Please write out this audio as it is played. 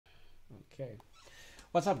Okay.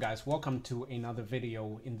 What's up, guys? Welcome to another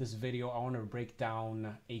video. In this video, I want to break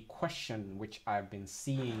down a question which I've been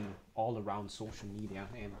seeing all around social media.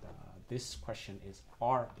 And this question is,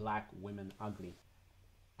 are black women ugly?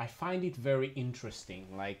 I find it very interesting,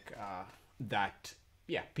 that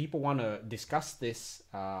people want to discuss this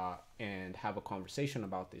and have a conversation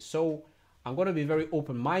about this. So I'm going to be very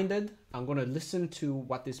open-minded. I'm going to listen to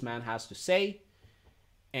what this man has to say.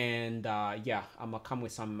 And I'm gonna come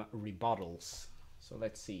with some rebuttals. So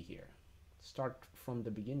let's see here. Start from the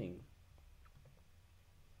beginning.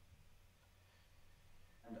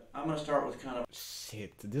 And I'm gonna start with kind of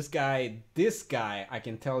shit. This guy, I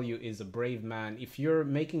can tell you, is a brave man. If you're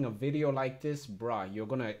making a video like this, bruh, you're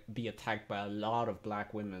gonna be attacked by a lot of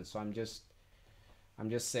black women. So I'm just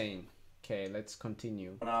saying. Okay, let's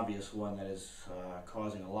continue. An obvious one that is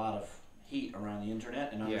causing a lot of heat around the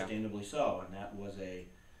internet, and understandably so. And that was an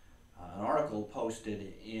article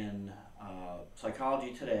posted in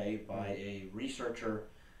Psychology Today by a researcher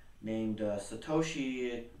named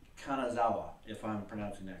Satoshi Kanazawa, if I'm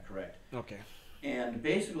pronouncing that correct. Okay. And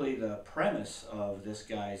basically the premise of this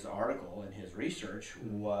guy's article and his research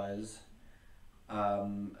was,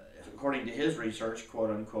 according to his research, quote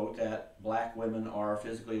unquote, that black women are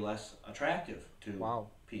physically less attractive to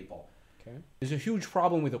people. Okay. There's a huge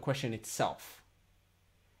problem with the question itself.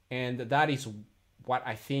 And that is what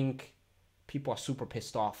I think people are super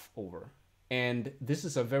pissed off over. And this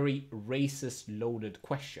is a very racist loaded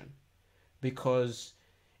question, because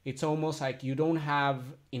it's almost like you don't have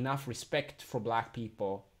enough respect for black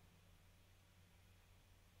people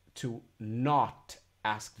to not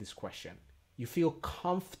ask this question. You feel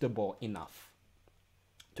comfortable enough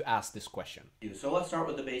to ask this question. So let's start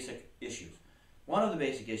with the basic issues. One of the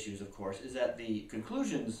basic issues, of course, is that the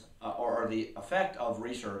conclusions or the effect of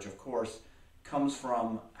research, of course, comes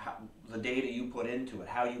from the data you put into it,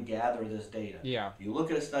 how you gather this data. Yeah. You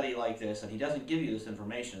look at a study like this, and he doesn't give you this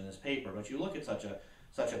information in this paper, but you look at such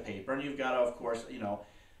a paper, and you've got to, of course,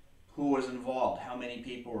 who was involved, how many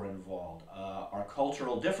people were involved, are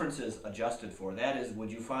cultural differences adjusted for? That is,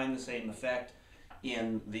 would you find the same effect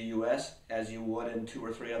in the U.S. as you would in 2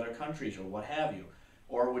 or 3 other countries, or what have you?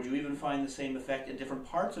 Or would you even find the same effect in different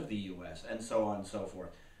parts of the U.S., and so on and so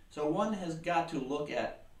forth? So one has got to look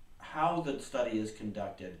at how the study is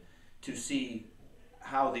conducted to see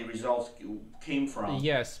how the results came from.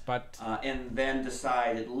 Yes, but and then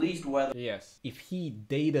decide at least whether... Yes, if he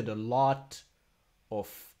dated a lot of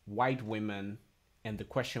white women and the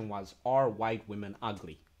question was, are white women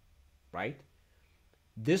ugly, right?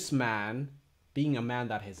 This man, being a man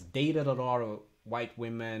that has dated a lot of white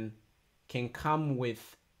women, can come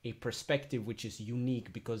with a perspective which is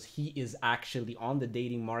unique, because he is actually on the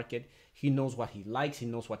dating market. He knows what he likes, he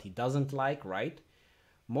knows what he doesn't like, right?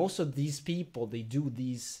 Most of these people, they do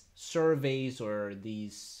these surveys or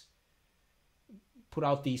put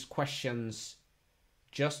out these questions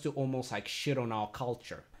just to almost like shit on our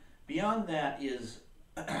culture. Beyond that is,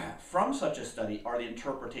 from such a study, are the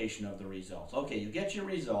interpretation of the results. Okay, you get your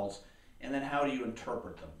results, and then how do you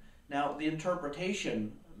interpret them? Now, the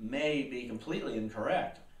interpretation may be completely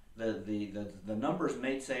incorrect. The numbers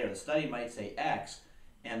may say, or the study might say X,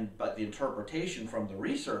 but the interpretation from the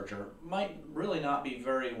researcher might really not be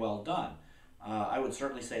very well done. I would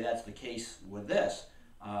certainly say that's the case with this,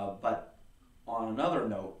 but on another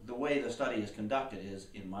note, the way the study is conducted is,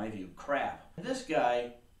 in my view, crap. This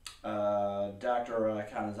guy, Dr.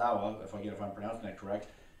 Kanazawa, if I'm pronouncing that correct,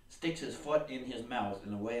 sticks his foot in his mouth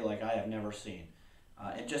in a way like I have never seen.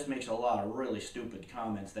 It just makes a lot of really stupid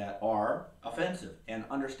comments that are offensive, and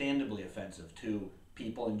understandably offensive to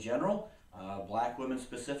people in general, black women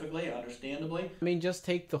specifically, understandably. I mean, just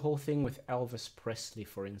take the whole thing with Elvis Presley,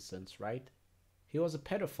 for instance, right? He was a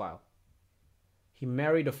pedophile. He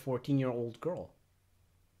married a 14-year-old girl.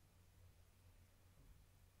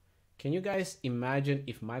 Can you guys imagine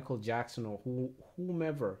if Michael Jackson or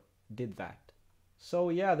whomever did that? So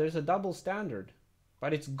yeah, there's a double standard.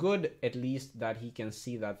 But it's good, at least, that he can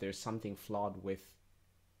see that there's something flawed with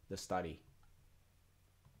the study.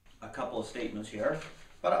 A couple of statements here.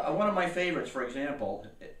 But one of my favorites, for example,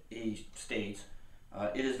 he states,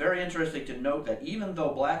 it is very interesting to note that even though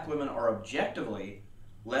black women are objectively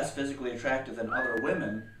less physically attractive than other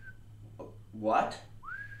women, what?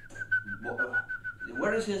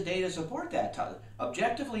 Where does his data support that?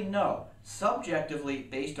 Objectively, no. Subjectively,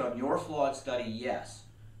 based on your flawed study, yes.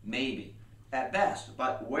 Maybe. At best,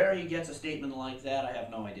 but where he gets a statement like that, I have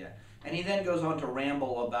no idea. And he then goes on to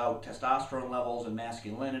ramble about testosterone levels and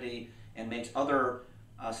masculinity, and makes other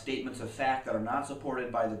statements of fact that are not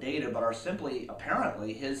supported by the data, but are simply,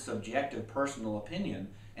 apparently, his subjective personal opinion,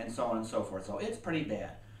 and so on and so forth. So it's pretty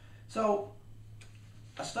bad. So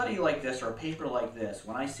a study like this or a paper like this,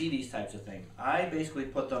 when I see these types of things, I basically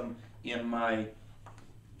put them in my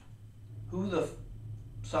who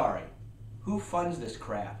funds this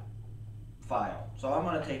crap file. So I'm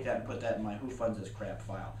going to take that and put that in my who funds this crap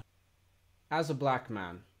file. As a black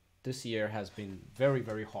man, this year has been very,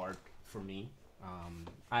 very hard for me.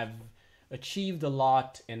 I've achieved a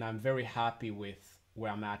lot and I'm very happy with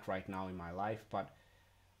where I'm at right now in my life, but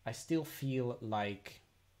I still feel like,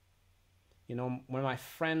 you know, when my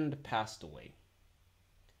friend passed away,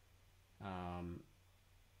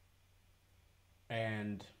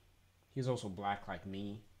 and he's also black like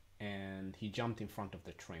me, and he jumped in front of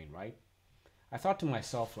the train, right? I thought to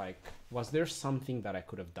myself, like, was there something that I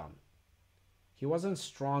could have done? He wasn't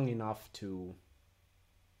strong enough to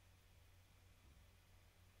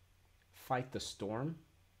fight the storm.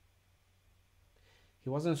 He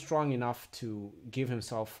wasn't strong enough to give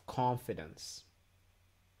himself confidence.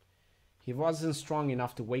 He wasn't strong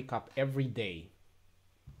enough to wake up every day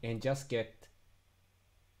and just get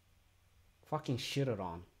fucking shitted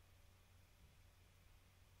on.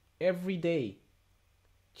 Every day,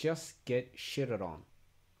 just get shitted on.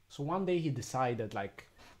 So one day he decided, like,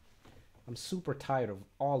 I'm super tired of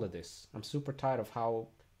all of this. I'm super tired of how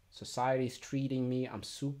society's treating me. I'm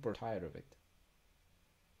super tired of it.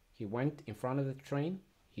 He went in front of the train,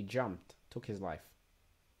 he jumped, took his life.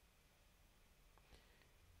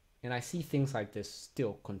 And I see things like this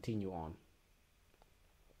still continue on.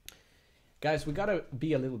 Guys, we gotta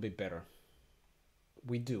be a little bit better.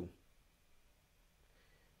 We do.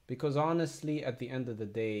 Because honestly, at the end of the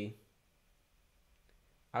day,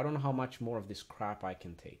 I don't know how much more of this crap I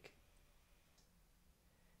can take.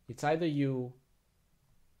 It's either you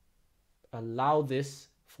allow this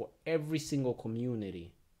for every single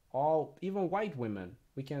community, all, even white women,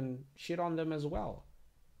 we can shit on them as well.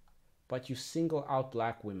 But you single out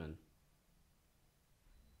black women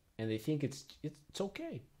and they think it's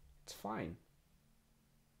okay. It's fine.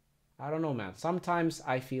 I don't know, man. Sometimes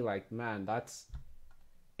I feel like, man, that's,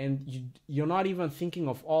 and you're not even thinking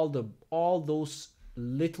of all those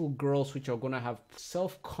little girls which are gonna have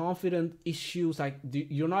self-confident issues. Like,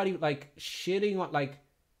 you're not even like shitting on, like,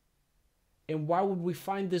 and why would we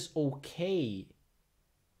find this okay?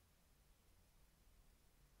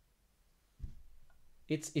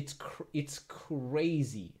 It's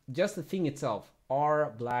crazy. Just the thing itself.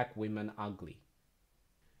 Are black women ugly?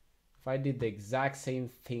 If I did the exact same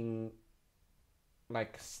thing,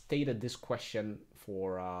 like stated this question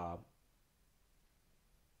for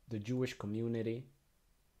the Jewish community,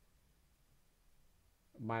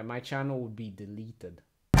 my channel would be deleted.